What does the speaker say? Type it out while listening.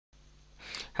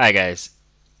Hi guys,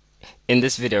 in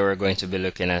this video we're going to be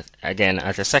looking at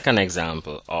a second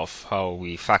example of how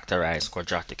we factorize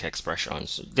quadratic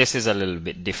expressions. This is a little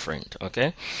bit different,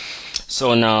 okay?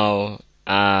 So now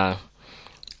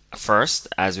first,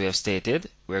 as we have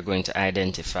stated, we're going to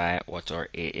identify what our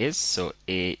a is. So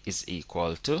a is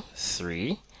equal to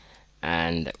 3,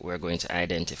 and we're going to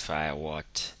identify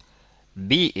what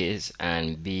b is,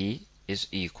 and b is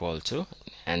equal to,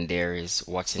 and there is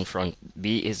what's in front,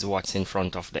 b is what's in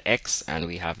front of the x, and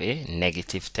we have a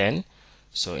 -10.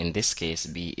 So in this case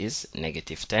b is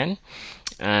 -10.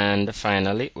 And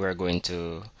finally we're going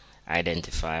to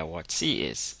identify what c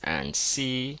is, and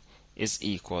c is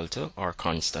equal to our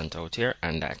constant out here,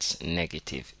 and that's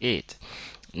 -8.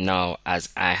 Now, as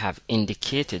I have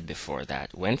indicated before,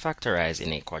 that when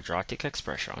factorizing a quadratic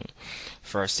expression,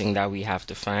 first thing that we have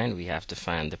to find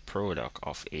the product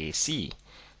of AC.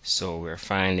 So we're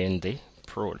finding the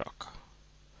product.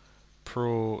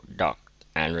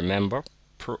 And remember,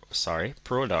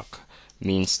 product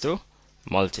means to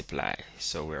multiply.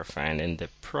 So we're finding the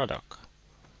product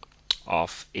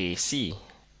of AC,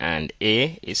 and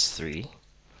A is 3.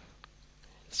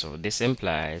 So this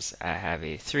implies I have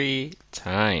a 3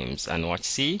 times, and what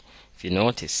C? If you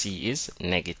notice, C is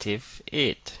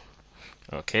 -8.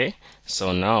 Okay,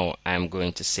 so now I'm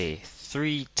going to say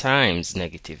 3 times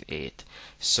 -8.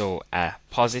 So a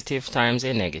positive times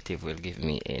a negative will give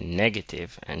me a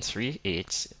negative, and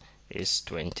 3/8 is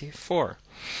 24.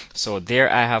 So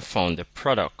there I have found the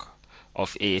product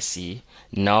of AC.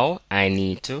 Now I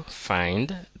need to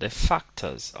find the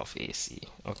factors of AC.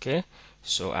 Okay,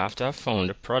 so after I've found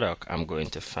the product, I'm going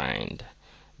to find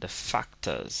the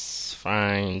factors.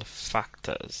 Find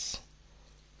factors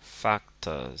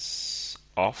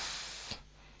of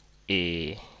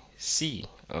AC.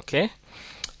 Okay,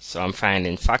 so I'm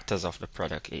finding factors of the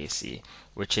product AC,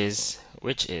 which is,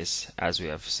 as we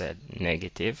have said,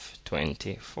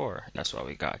 -24. That's what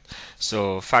we got.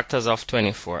 So factors of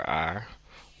 24 are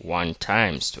 1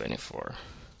 times 24.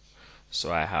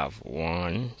 So I have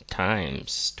 1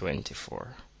 times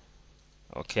 24.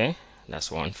 Okay,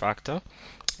 that's one factor.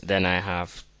 Then I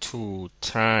have 2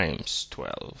 times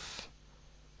 12.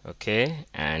 Okay,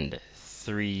 and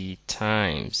 3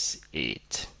 times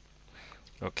 8.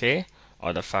 Okay,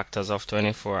 other factors of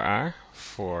 24 are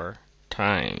 4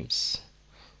 times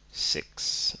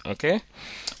 6. Okay,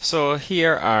 so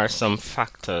here are some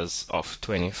factors of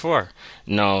 24.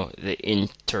 Now the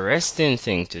interesting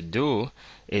thing to do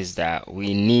is that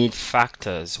we need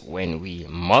factors. When we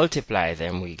multiply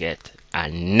them, we get a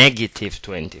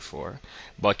 -24,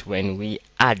 but when we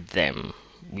add them,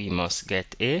 we must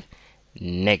get a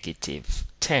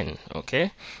 -10.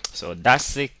 Okay, so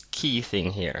that's the key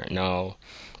thing here. Now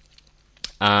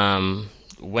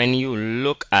when you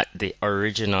look at the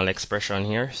original expression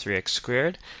here, 3x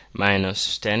squared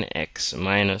minus 10x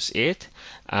minus 8,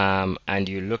 and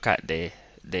you look at the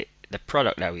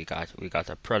product that we got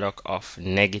a product of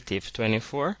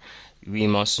 -24. We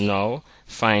must now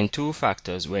find two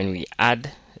factors. When we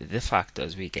add the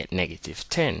factors, we get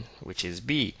 -10, which is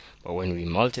b, but when we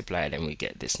multiply them, we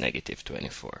get this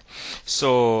 -24.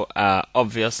 So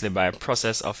obviously, by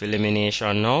process of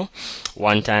elimination, now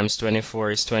 1 times 24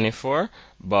 is 24,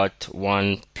 but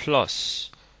 1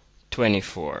 plus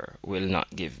 24 will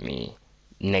not give me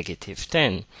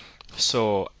 -10.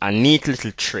 So a neat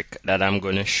little trick that I'm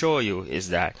going to show you is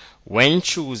that when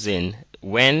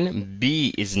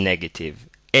b is negative,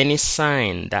 any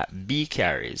sign that b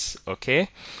carries, okay,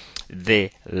 the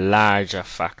larger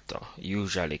factor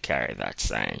usually carry that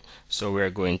sign. So we're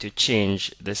going to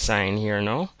change the sign here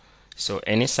now. So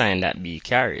any sign that b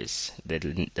carries,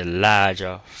 the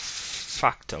larger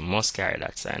factor must carry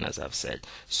that sign, as I've said.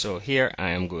 So here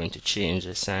I am going to change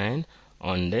the sign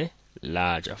on the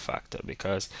larger factor,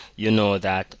 because you know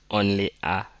that only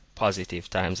a positive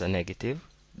times a negative,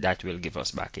 that will give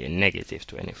us back a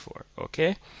 -24.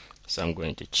 Okay, so I'm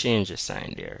going to change the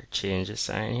sign there, change the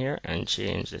sign here, and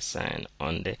change the sign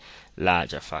on the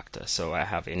larger factor. So I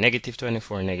have a -24,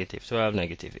 -12,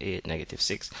 -8,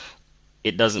 -6.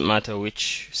 It doesn't matter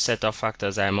which set of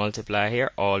factors I multiply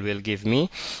here, all will give me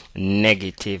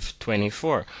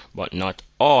 -24, but not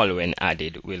all when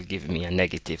added will give me a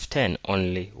 -10.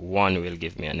 Only one will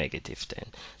give me a -10.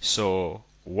 So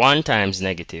 1 times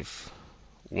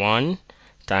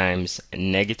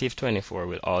 -24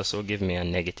 will also give me a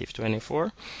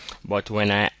 -24, but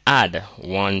when I add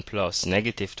 1 plus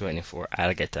 -24,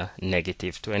 I'll get a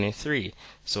 -23.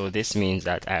 So this means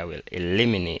that I will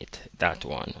eliminate that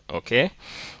one. Okay,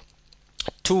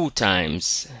 2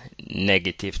 times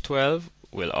 -12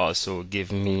 will also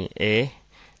give me a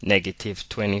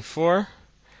 -24,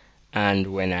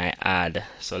 and when I add,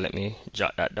 so let me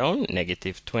jot that down,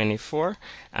 negative 24,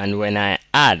 and when I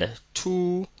add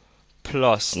 2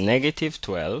 plus negative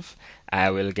 12, I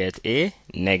will get a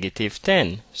negative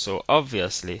 10. So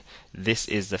obviously this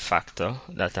is the factor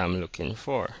that I'm looking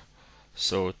for.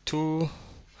 So 2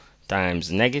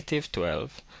 times negative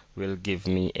 12 will give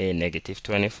me a negative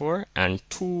 24, and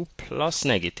 2 plus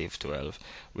negative 12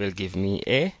 will give me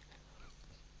a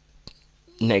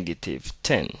negative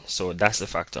 10. So that's the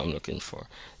factor I'm looking for.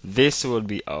 This would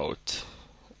be out.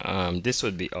 This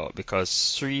would be out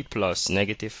because 3 plus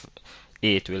negative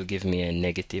 8 will give me a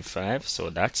negative 5, so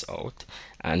that's out.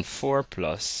 And 4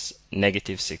 plus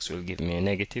negative 6 will give me a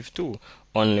negative 2.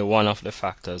 Only one of the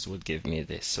factors would give me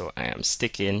this. So I am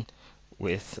sticking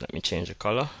with, let me change the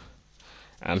color.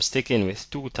 I'm sticking with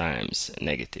 2 times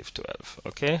negative 12.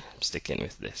 Okay, I'm sticking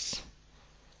with this.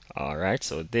 Alright,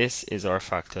 so this is our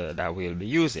factor that we'll be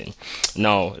using.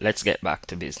 Now let's get back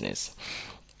to business.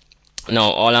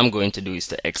 Now all I'm going to do is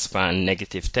to expand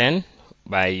negative 10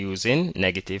 by using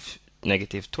negative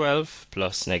 12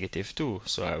 plus negative 2.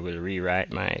 So I will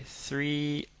rewrite my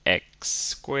 3x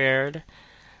squared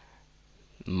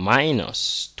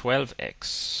minus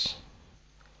 12x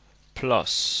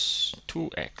plus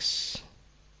 2x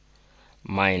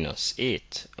minus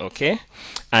 8. Okay,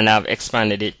 and I've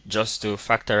expanded it just to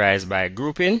factorize by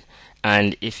grouping.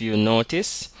 And if you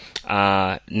notice,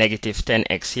 negative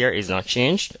 10x here is not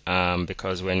changed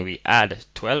because when we add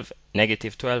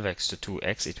negative 12x to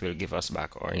 2x, it will give us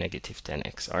back our negative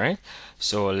 10x. Alright,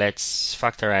 so let's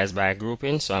factorize by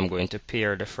grouping. So I'm going to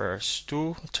pair the first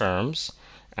 2 terms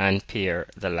and pair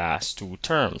the last 2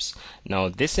 terms. Now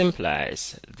this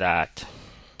implies that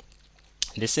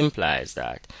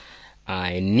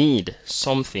I need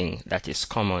something that is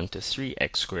common to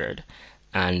 3x squared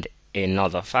and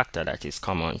another factor that is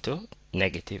common to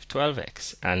negative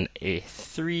 12x, and a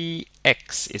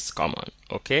 3x is common.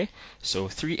 Okay, so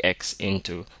 3x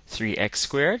into 3x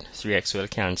squared, 3x will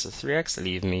cancel 3x,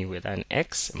 leave me with an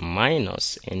x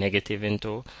minus a negative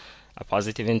into a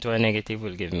positive into a negative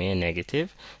will give me a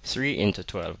negative. 3 into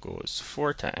 12 goes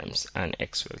 4 times, and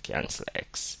x will cancel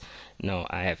x. Now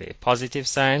I have a positive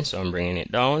sign, so I'm bringing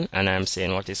it down, and I'm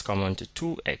saying what is common to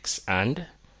 2x and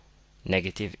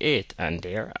negative 8, and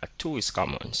there a 2 is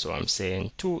common, so I'm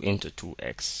saying 2 into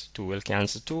 2x. 2 will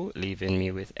cancel 2, leaving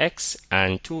me with x,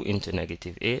 and 2 into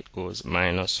negative 8 goes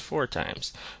minus 4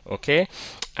 times. Okay,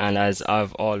 and as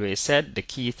I've always said, the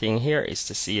key thing here is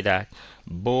to see that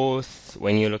both,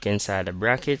 when you look inside the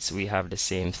brackets, we have the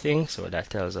same thing, so that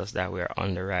tells us that we're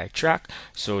on the right track.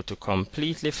 So to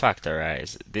completely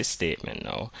factorize this statement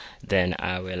now, then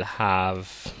I'm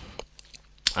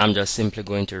just simply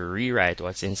going to rewrite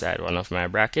what's inside one of my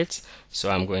brackets. So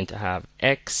I'm going to have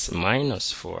x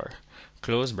minus 4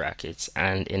 close brackets,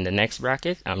 and in the next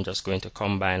bracket I'm just going to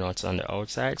combine what's on the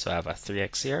outside. So I have a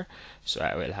 3x here, so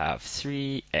I will have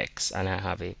 3x, and I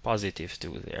have a positive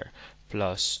 2 there,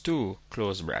 plus 2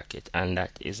 close bracket, and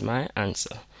that is my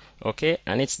answer. Okay,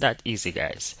 and it's that easy,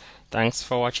 guys. Thanks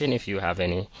for watching. If you have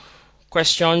any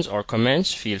questions or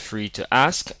comments, feel free to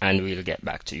ask, and we'll get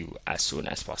back to you as soon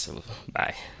as possible.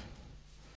 Bye.